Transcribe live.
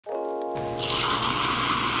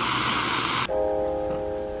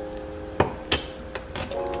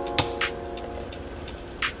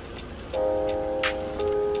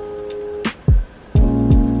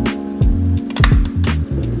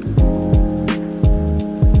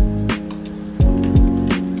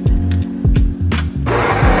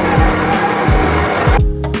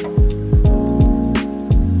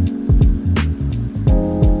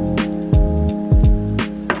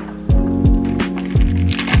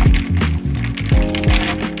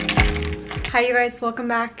Hi you guys, welcome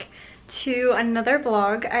back to another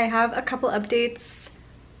vlog. I have a couple updates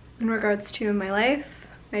in regards to my life,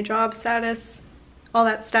 my job status, all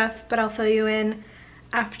that stuff, but I'll fill you in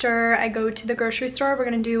after I go to the grocery store. We're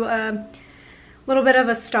gonna do a little bit of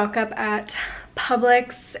a stock up at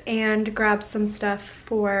Publix and grab some stuff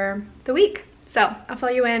for the week. So I'll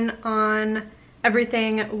fill you in on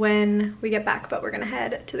everything when we get back, but we're gonna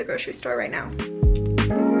head to the grocery store right now.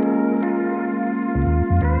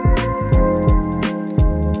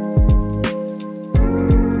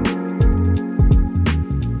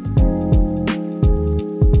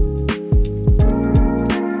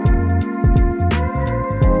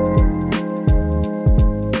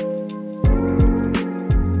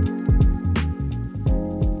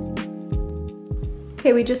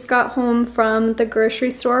 Okay, we just got home from the grocery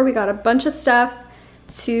store. We got a bunch of stuff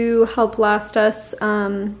to help last us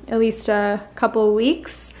at least a couple of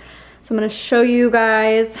weeks. So I'm gonna show you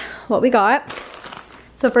guys what we got.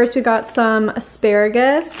 So first we got some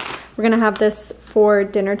asparagus. We're gonna have this for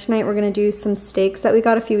dinner tonight. We're gonna do some steaks that we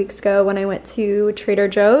got a few weeks ago when I went to Trader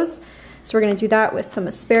Joe's. So we're gonna do that with some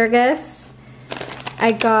asparagus.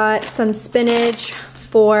 I got some spinach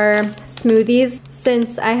for smoothies.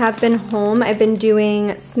 Since I have been home, I've been doing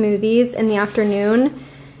smoothies in the afternoon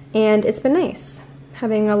and it's been nice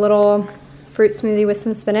having a little fruit smoothie with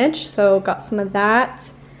some spinach. So got some of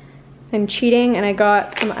that. I'm cheating and I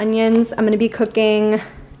got some onions. I'm gonna be cooking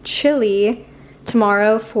chili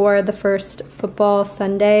tomorrow for the first football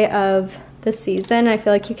Sunday of the season. I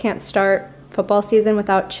feel like you can't start football season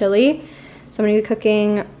without chili. So I'm gonna be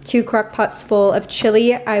cooking 2 crock pots full of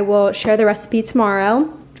chili. I will share the recipe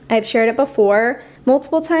tomorrow. I've shared it before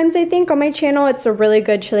multiple times, I think, on my channel. It's a really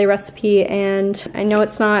good chili recipe, and I know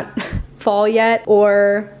it's not fall yet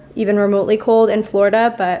or even remotely cold in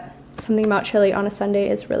Florida, but something about chili on a Sunday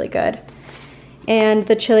is really good. And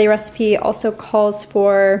the chili recipe also calls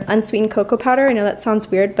for unsweetened cocoa powder. I know that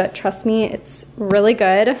sounds weird, but trust me, it's really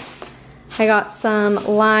good. I got some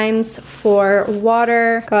limes for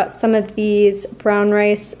water. Got some of these brown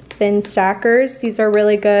rice thin stackers. These are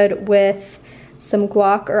really good with some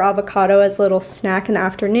guac or avocado as a little snack in the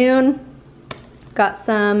afternoon. Got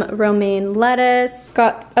some romaine lettuce.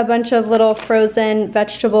 Got a bunch of little frozen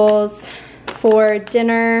vegetables for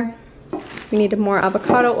dinner. We needed more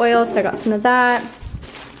avocado oil, so I got some of that.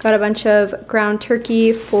 Got a bunch of ground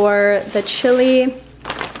turkey for the chili.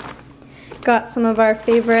 Got some of our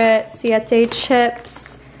favorite siete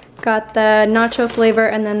chips. Got the nacho flavor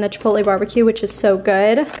and then the chipotle barbecue, which is so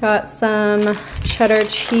good. Got some cheddar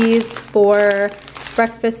cheese for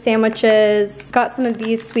breakfast sandwiches. Got some of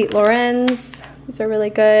these Sweet Loren's. These are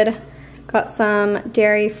really good. Got some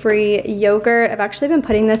dairy-free yogurt. I've actually been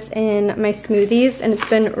putting this in my smoothies and it's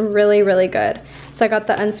been really, really good. So I got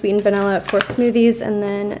the unsweetened vanilla for smoothies and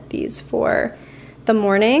then these for the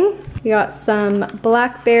morning. We got some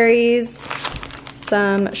blackberries,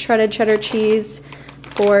 some shredded cheddar cheese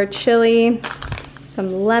for chili,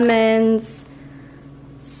 some lemons,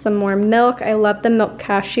 some more milk. I love the milk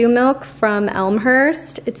cashew milk from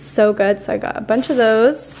Elmhurst. It's so good, so I got a bunch of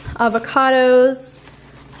those. Avocados.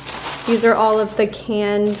 These are all of the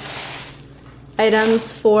canned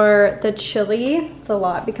items for the chili. It's a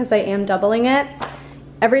lot because I am doubling it.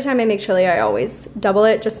 Every time I make chili, I always double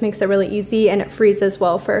it. Just makes it really easy and it freezes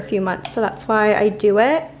well for a few months, so that's why I do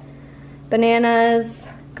it. Bananas.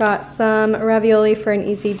 Got some ravioli for an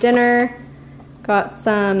easy dinner. Got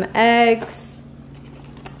some eggs.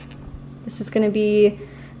 This is gonna be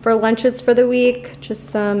for lunches for the week. Just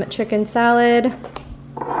some chicken salad.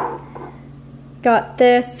 Got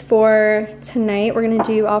this for tonight. We're gonna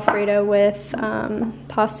do Alfredo with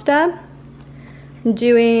pasta. I'm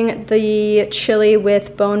doing the chili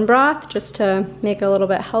with bone broth just to make it a little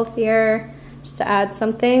bit healthier, just to add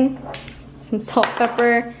something. Some salt,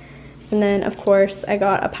 pepper. And then of course I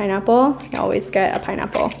got a pineapple. I always get a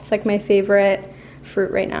pineapple. It's like my favorite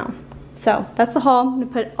fruit right now. So that's the haul. I'm gonna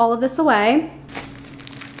put all of this away.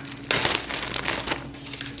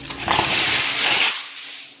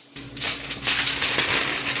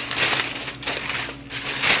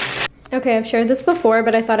 Okay, I've shared this before,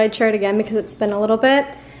 but I thought I'd share it again because it's been a little bit.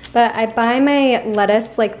 But I buy my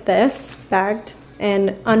lettuce like this, bagged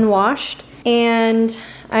and unwashed. And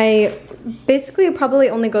I basically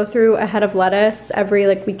probably only go through a head of lettuce every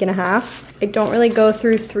like week and a half. I don't really go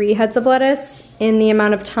through 3 heads of lettuce in the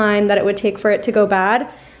amount of time that it would take for it to go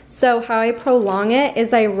bad. So how I prolong it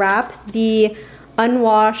is I wrap the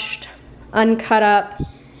unwashed, uncut up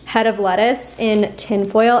head of lettuce in tin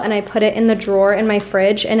foil and I put it in the drawer in my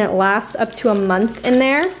fridge and it lasts up to a month in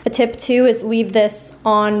there. A tip too is leave this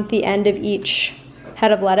on the end of each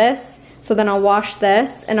head of lettuce So then I'll wash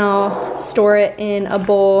this and I'll store it in a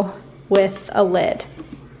bowl with a lid.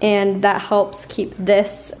 And that helps keep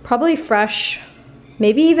this probably fresh,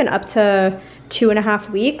 maybe even up to 2.5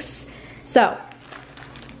 weeks. So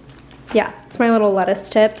yeah, it's my little lettuce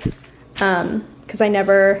tip, because I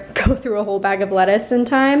never go through a whole bag of lettuce in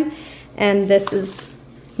time. And this is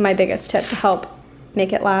my biggest tip to help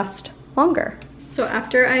make it last longer. So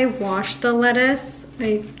after I wash the lettuce,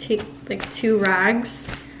 I take like 2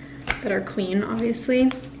 rags that are clean,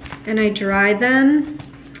 obviously, and I dry them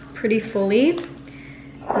pretty fully.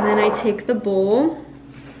 And then I take the bowl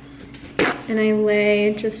and I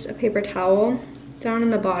lay just a paper towel down in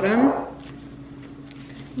the bottom,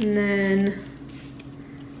 and then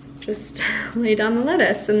just lay down the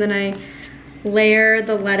lettuce, and then I layer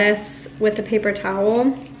the lettuce with the paper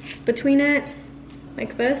towel between it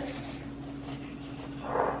like this.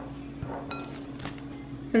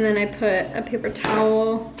 And then I put a paper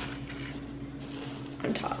towel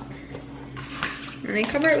on top. And I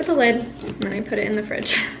cover it with a lid, and then I put it in the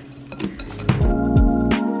fridge.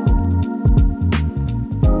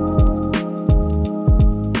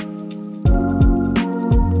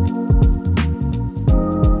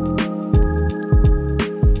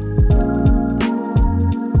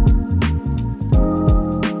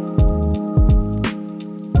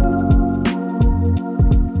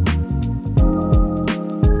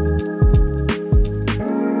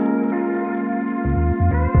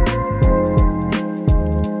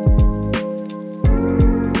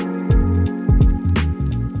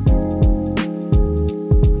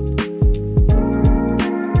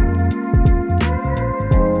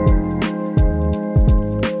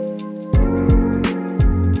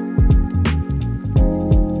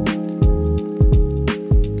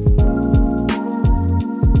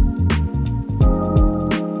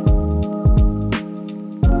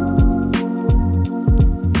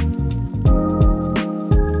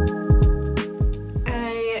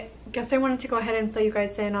 I wanted to go ahead and fill you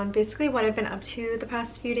guys in on basically what I've been up to the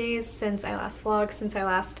past few days since I last vlogged, since I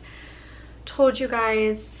last told you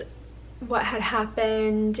guys what had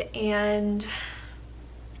happened. And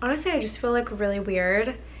honestly, I just feel like really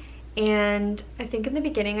weird, and I think in the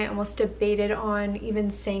beginning I almost debated on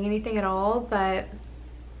even saying anything at all, but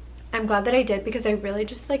I'm glad that I did, because I really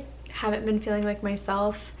just like haven't been feeling like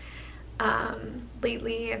myself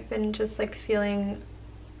lately. I've been just like feeling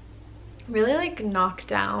really like knocked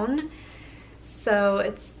down. So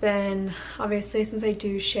it's been, obviously, since I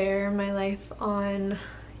do share my life on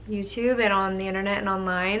YouTube and on the internet and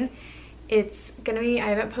online, it's gonna be, I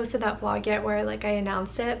haven't posted that vlog yet where like I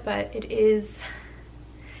announced it, but it is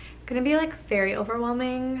gonna be like very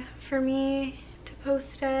overwhelming for me to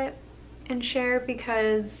post it and share,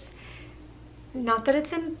 because not that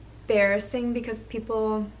it's embarrassing, because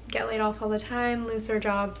people get laid off all the time, lose their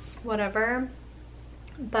jobs, whatever,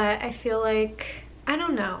 but I feel like, I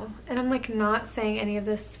don't know, and I'm like not saying any of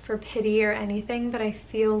this for pity or anything, but I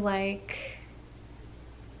feel like,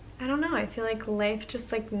 I don't know, I feel like life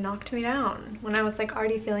just like knocked me down when I was like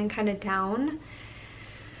already feeling kind of down.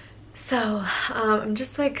 So I'm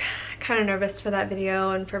just like kind of nervous for that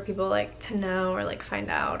video and for people like to know or like find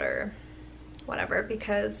out or whatever,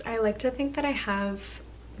 because I like to think that I have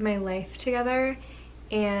my life together,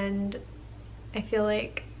 and I feel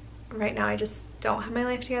like right now I just don't have my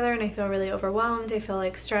life together, and I feel really overwhelmed. I feel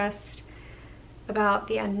like stressed about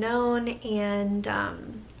the unknown, and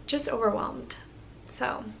just overwhelmed.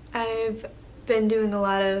 So I've been doing a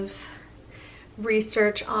lot of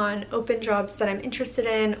research on open jobs that I'm interested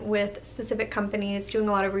in with specific companies, doing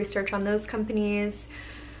a lot of research on those companies,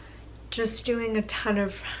 just doing a ton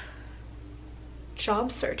of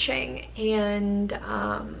job searching and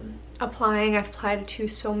applying. I've applied to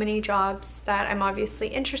so many jobs that I'm obviously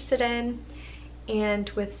interested in, and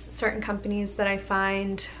with certain companies that I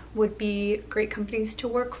find would be great companies to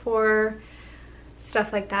work for,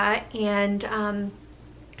 stuff like that. And I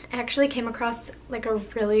actually came across like a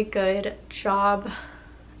really good job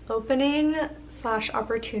opening slash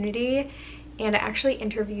opportunity, and I actually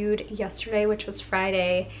interviewed yesterday, which was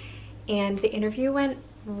Friday, and the interview went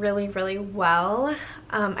really well.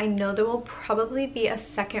 I know there will probably be a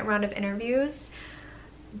second round of interviews,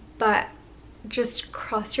 but just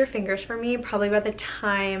cross your fingers for me. Probably by the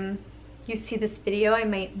time you see this video, I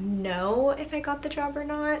might know if I got the job or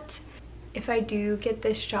not. If I do get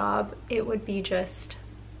this job, it would be just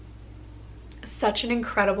such an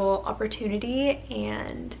incredible opportunity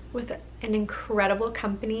and with an incredible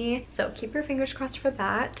company. So keep your fingers crossed for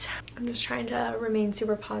that. I'm just trying to remain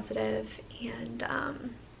super positive and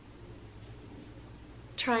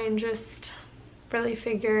try and just really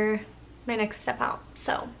figure my next step out.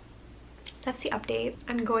 So that's the update.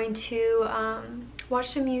 I'm going to watch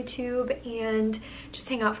some YouTube and just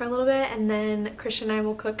hang out for a little bit, and then Christian and I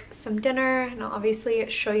will cook some dinner, and I'll obviously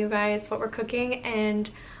show you guys what we're cooking, and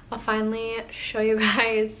I'll finally show you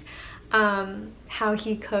guys how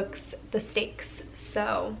he cooks the steaks.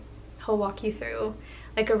 So he'll walk you through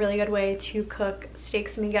like a really good way to cook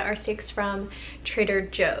steaks, and we get our steaks from Trader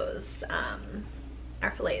Joe's,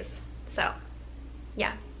 our fillets. So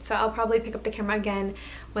yeah, so I'll probably pick up the camera again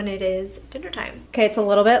when it is dinner time. Okay, it's a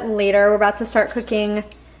little bit later. We're about to start cooking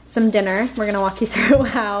some dinner. We're gonna walk you through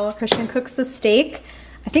how Christian cooks the steak.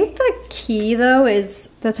 I think the key though is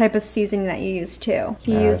the type of seasoning that you use too.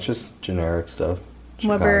 It's just generic stuff.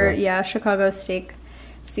 Weber, yeah, Chicago steak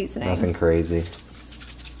seasoning. Nothing crazy.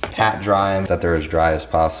 Pat dry them, that they're as dry as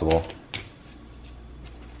possible.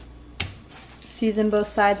 Season both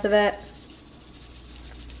sides of it.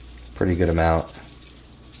 Pretty good amount.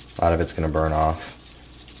 A lot of it's gonna burn off.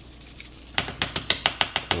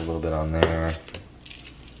 Put a little bit on there.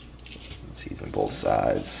 Season both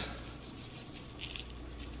sides.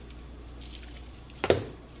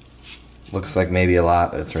 Looks like maybe a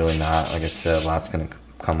lot, but it's really not. Like I said, a lot's gonna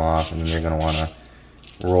come off, and then you're gonna wanna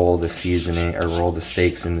roll the seasoning, or roll the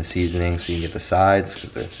steaks in the seasoning so you can get the sides,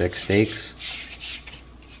 because they're thick steaks.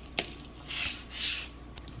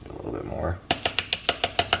 A little bit more.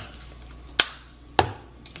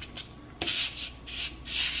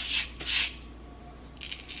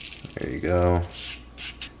 There you go.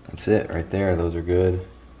 That's it right there. Those are good.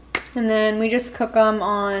 And then we just cook them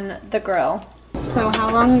on the grill. So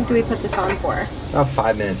how long do we put this on for? About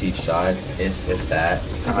 5 minutes each side, if that.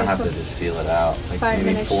 You kind of have to just feel it out. Like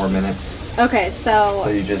maybe 4 minutes. Okay, so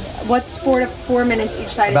you just... what's 4 to 4 minutes each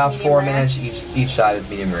side? About is medium 4 rare? minutes each side is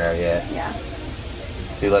medium rare, yeah. Yeah.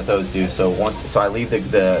 So you let those do. So I leave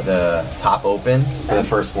the top open for the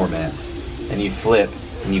first 4 minutes, and you flip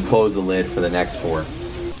and you close the lid for the next 4.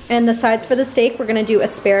 And the sides for the steak, we're gonna do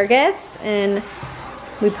asparagus, and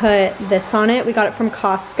we put this on it. We got it from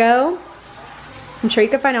Costco. I'm sure you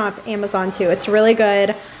can find it on Amazon too. It's really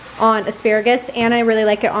good on asparagus, and I really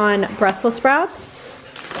like it on Brussels sprouts.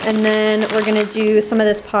 And then we're gonna do some of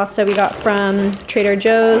this pasta we got from Trader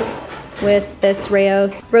Joe's with this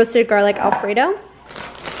Rayo's roasted garlic Alfredo.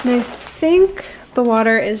 And I think the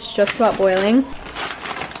water is just about boiling.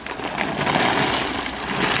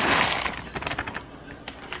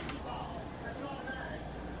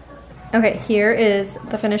 Okay, here is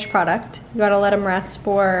the finished product. You gotta let them rest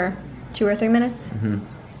for 2 or 3 minutes. And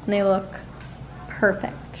they look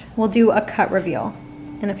perfect. We'll do a cut reveal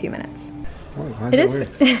in a few minutes. Oh,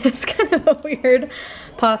 It's kind of a weird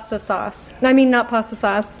pasta sauce. I mean, not pasta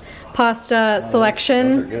sauce, pasta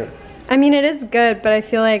selection. Those are good. I mean, it is good, but I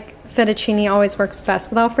feel like fettuccine always works best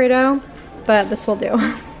with Alfredo, but this will do.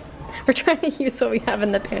 We're trying to use what we have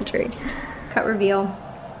in the pantry. Cut reveal.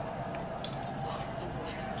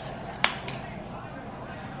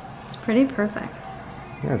 It's pretty perfect.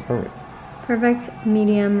 Yeah, it's perfect. Perfect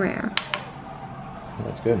medium rare.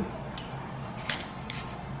 That's good.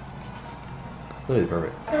 It's really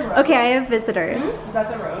perfect. Okay, I have visitors. Is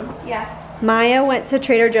that the road? Yeah. Maya went to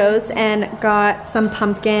Trader Joe's and got some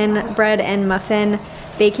pumpkin bread and muffin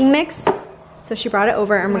baking mix. So she brought it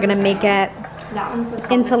over, and we're gonna make it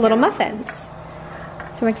into little muffins.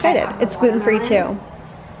 So I'm excited. It's gluten-free too.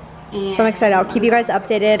 So I'm excited. I'll keep you guys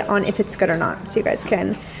updated on if it's good or not, so you guys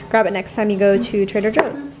can grab it next time you go to Trader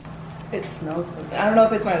Joe's. It smells so good. I don't know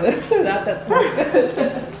if it's my lips or that smells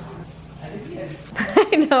good.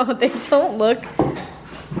 I know, they don't look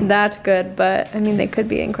that good, but I mean, they could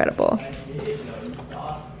be incredible.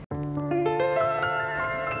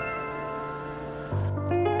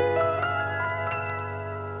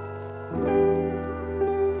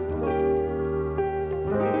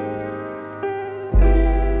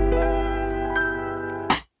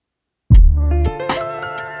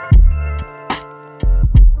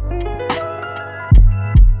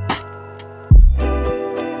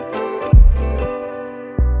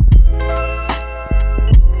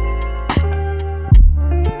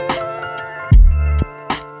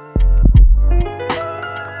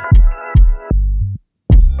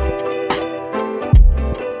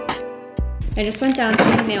 I just went down to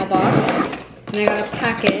the mailbox and I got a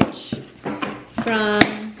package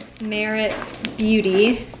from Merit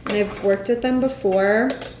Beauty, and I've worked with them before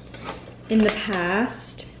in the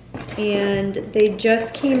past, and they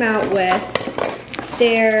just came out with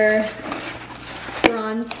their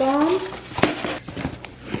bronze balm,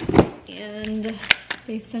 and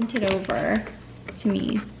they sent it over to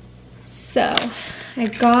me. So I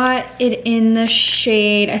got it in the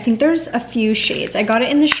shade, I think there's a few shades. I got it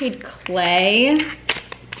in the shade Clay. I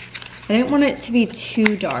didn't want it to be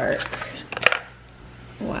too dark.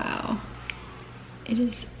 It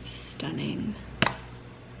is stunning.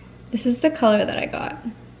 This is the color that I got.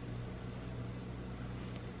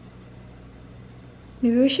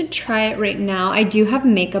 Maybe we should try it right now. I do have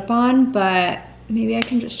makeup on, but maybe I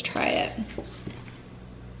can just try it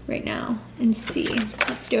right now and see.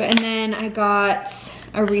 Let's do it. And then I got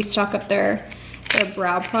a restock of their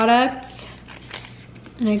brow products.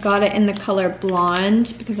 And I got it in the color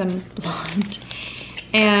blonde because I'm blonde.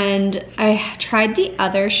 And I tried the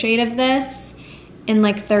other shade of this in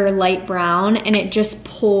like their light brown, and it just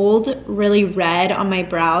pulled really red on my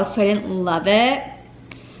brows, so I didn't love it.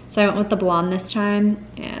 So I went with the blonde this time,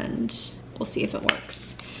 and we'll see if it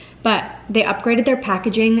works. But they upgraded their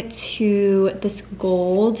packaging to this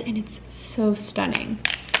gold, and it's so stunning.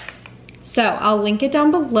 So I'll link it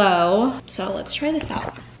down below. So let's try this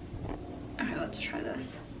out. Okay, let's try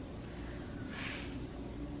this.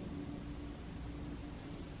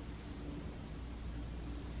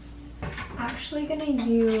 Actually gonna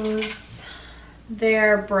use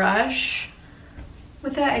their brush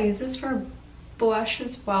with it. I use this for blush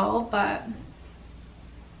as well, but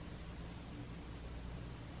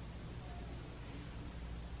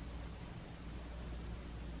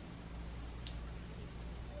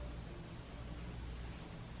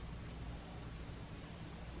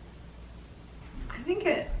I think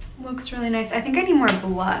it looks really nice. I think I need more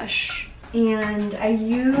blush, and I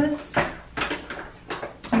use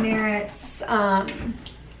Merit's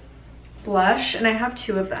blush, and I have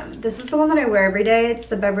two of them. This is the one that I wear every day. It's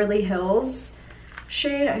the Beverly Hills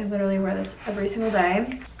shade. I literally wear this every single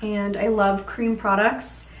day, and I love cream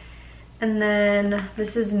products. And then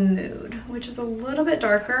this is Mood, which is a little bit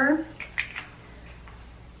darker,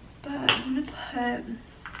 but I'm gonna put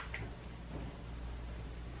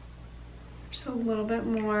just a little bit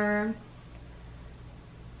more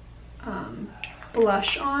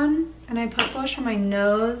blush on. And I put blush on my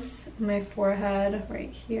nose, my forehead right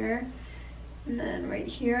here, and then right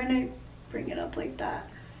here, and I bring it up like that.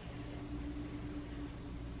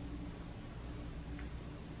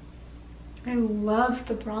 I love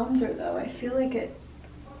the bronzer though. I feel like it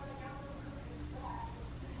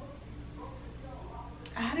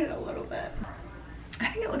added a little bit.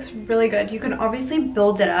 I think it looks really good. You can obviously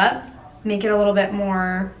build it up, make it a little bit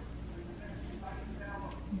more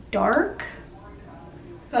dark,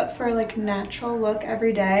 but for like natural look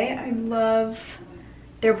every day, I love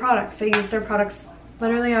their products. I use their products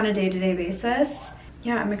literally on a day-to-day basis.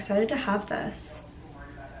 Yeah, I'm excited to have this.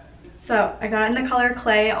 So I got it in the color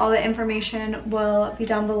Clay. All the information will be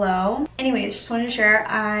down below. Anyways, just wanted to share,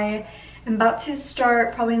 I am about to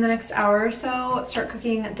start, probably in the next hour or so, start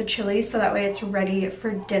cooking the chili so that way it's ready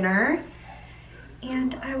for dinner.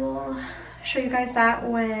 And I will show you guys that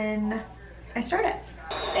when I start it.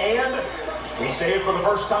 And we say it for the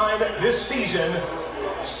first time this season,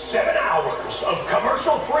 7 hours of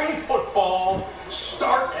commercial-free football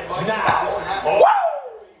start now. Oh.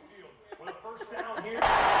 With a first down here.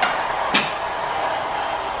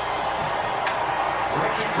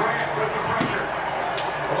 Richie Grant with the pressure,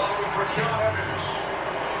 along with Rashad Evans.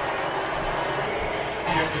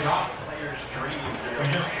 It's not players' dreams. We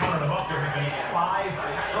just counted them up. There have been 5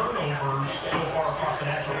 turnovers so far across the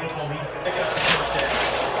National Football League.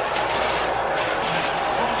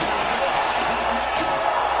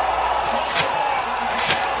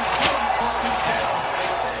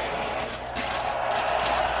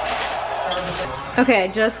 Okay, I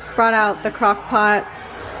just brought out the crock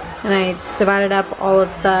pots and I divided up all of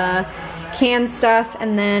the canned stuff,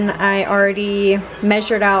 and then I already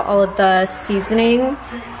measured out all of the seasoning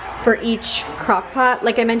for each crock pot.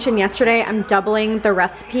 Like I mentioned yesterday, I'm doubling the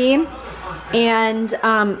recipe, and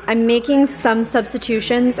I'm making some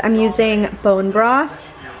substitutions. I'm using bone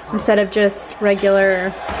broth instead of just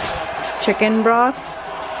regular chicken broth,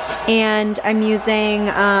 and I'm using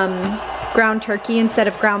ground turkey instead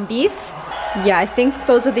of ground beef. Yeah, I think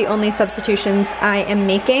those are the only substitutions I am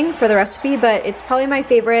making for the recipe, but it's probably my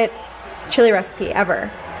favorite chili recipe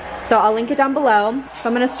ever. So I'll link it down below. So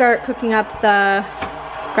I'm gonna start cooking up the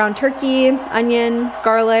ground turkey, onion,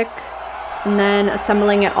 garlic, and then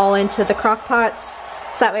assembling it all into the crock pots.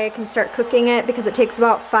 So that way I can start cooking it, because it takes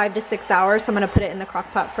about 5 to 6 hours. So I'm gonna put it in the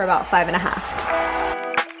crock pot for about 5.5.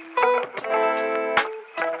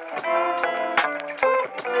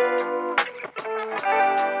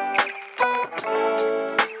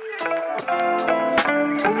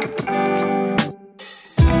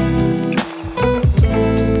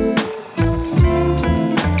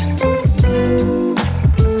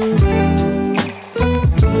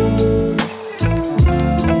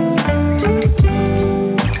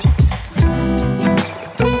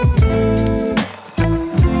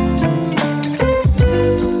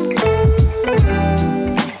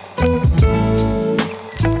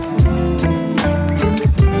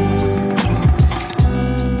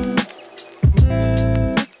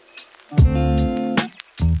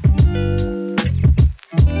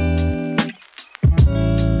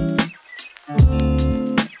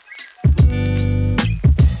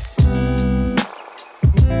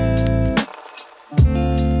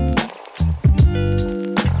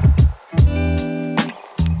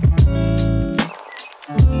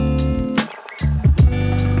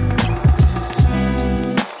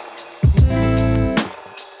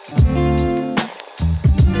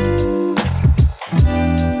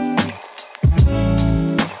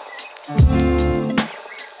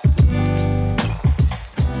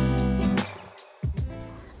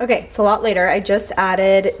 Okay, it's a lot later. I just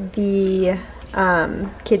added the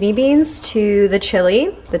kidney beans to the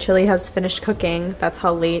chili. The chili has finished cooking. That's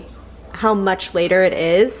how much later it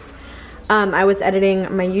is. I was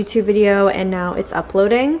editing my YouTube video and now it's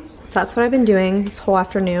uploading. So that's what I've been doing this whole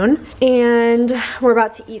afternoon. And we're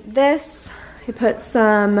about to eat this. I put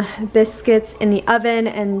some biscuits in the oven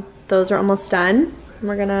and those are almost done. And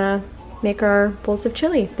we're gonna make our bowls of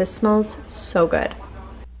chili. This smells so good.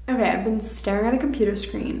 Okay, I've been staring at a computer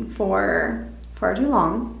screen for far too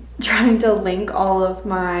long, trying to link all of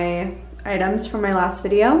my items from my last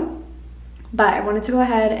video. But I wanted to go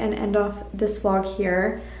ahead and end off this vlog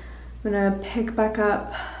here. I'm gonna pick back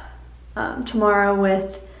up tomorrow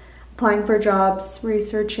with applying for jobs,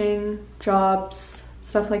 researching jobs,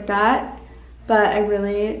 stuff like that. But I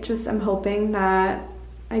really just am hoping that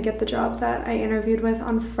I get the job that I interviewed with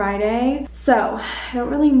on Friday. So I don't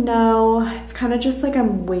really know. It's kind of just like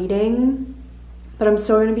I'm waiting, but I'm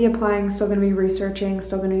still gonna be applying, still gonna be researching,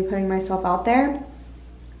 still gonna be putting myself out there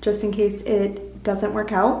just in case it doesn't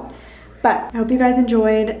work out. But I hope you guys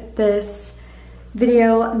enjoyed this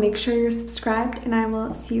video. Make sure you're subscribed and I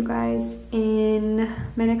will see you guys in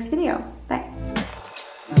my next video. Bye.